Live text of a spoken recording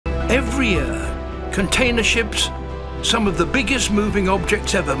Every year, container ships, some of the biggest moving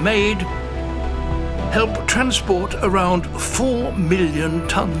objects ever made, help transport around 4 million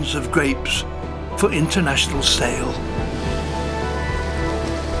tons of grapes for international sale.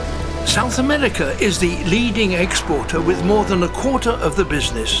 South America is the leading exporter with more than a quarter of the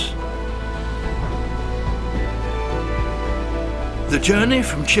business. The journey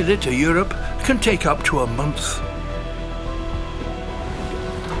from Chile to Europe can take up to a month.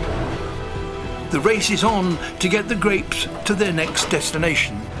 The race is on to get the grapes to their next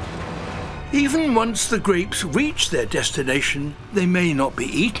destination. Even once the grapes reach their destination, they may not be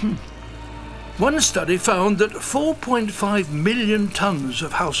eaten. One study found that 4.5 million tons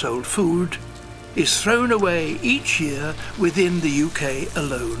of household food is thrown away each year within the UK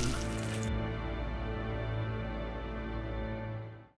alone.